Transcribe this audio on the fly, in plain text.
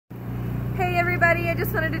everybody. I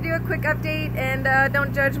just wanted to do a quick update, and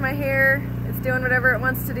don't judge my hair. It's doing whatever it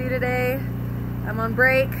wants to do today. I'm on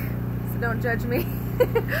break, so don't judge me.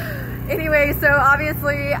 Anyway, so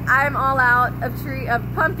obviously I'm all out of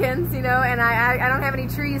pumpkins, you know, and I don't have any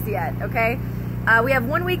trees yet, okay? We have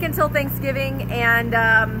 1 week until Thanksgiving, and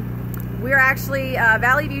we're actually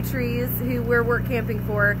Valley View Trees, who we're work camping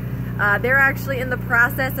for. They're actually in the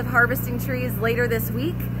process of harvesting trees later this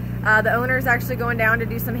week. The owner's actually going down to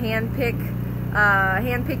do some hand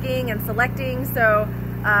picking and selecting. So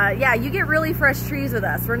yeah, you get really fresh trees with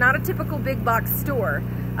us. We're not a typical big box store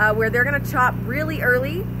where they're gonna chop really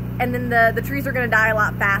early and then the trees are gonna die a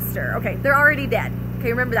lot faster. Okay, they're already dead. Okay,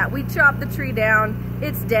 remember that. We chopped the tree down,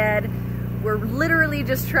 it's dead. We're literally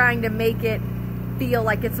just trying to make it feel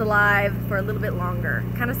like it's alive for a little bit longer.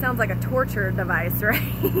 Kind of sounds like a torture device,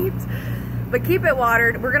 right? But keep it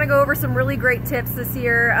watered. We're gonna go over some really great tips this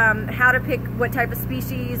year, how to pick what type of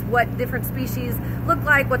species, what different species look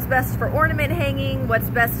like, what's best for ornament hanging, what's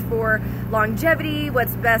best for longevity,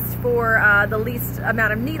 what's best for the least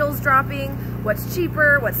amount of needles dropping, what's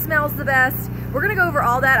cheaper, what smells the best. We're gonna go over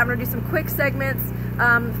all that. I'm gonna do some quick segments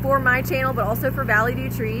for my channel, but also for Valley View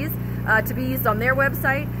Trees to be used on their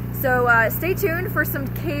website. So stay tuned for some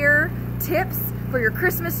care tips for your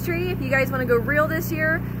Christmas tree. If you guys wanna go real this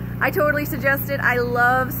year, I totally suggest it. I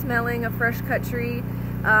love smelling a fresh cut tree.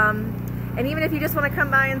 And even if you just want to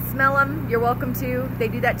come by and smell them, you're welcome to. They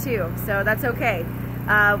do that too, so that's okay.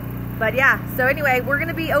 But yeah, so anyway, we're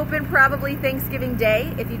gonna be open probably Thanksgiving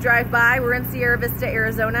Day. If you drive by, we're in Sierra Vista,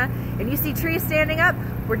 Arizona, and you see trees standing up,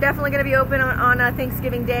 we're definitely gonna be open on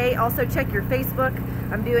Thanksgiving Day. Also check your Facebook.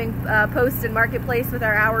 I'm doing posts in Marketplace with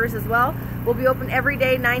our hours as well. We'll be open every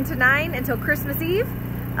day 9 to 9 until Christmas Eve.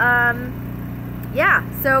 Yeah,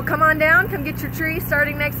 so come on down, come get your tree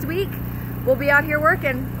starting next week. We'll be out here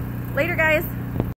working. Later, guys.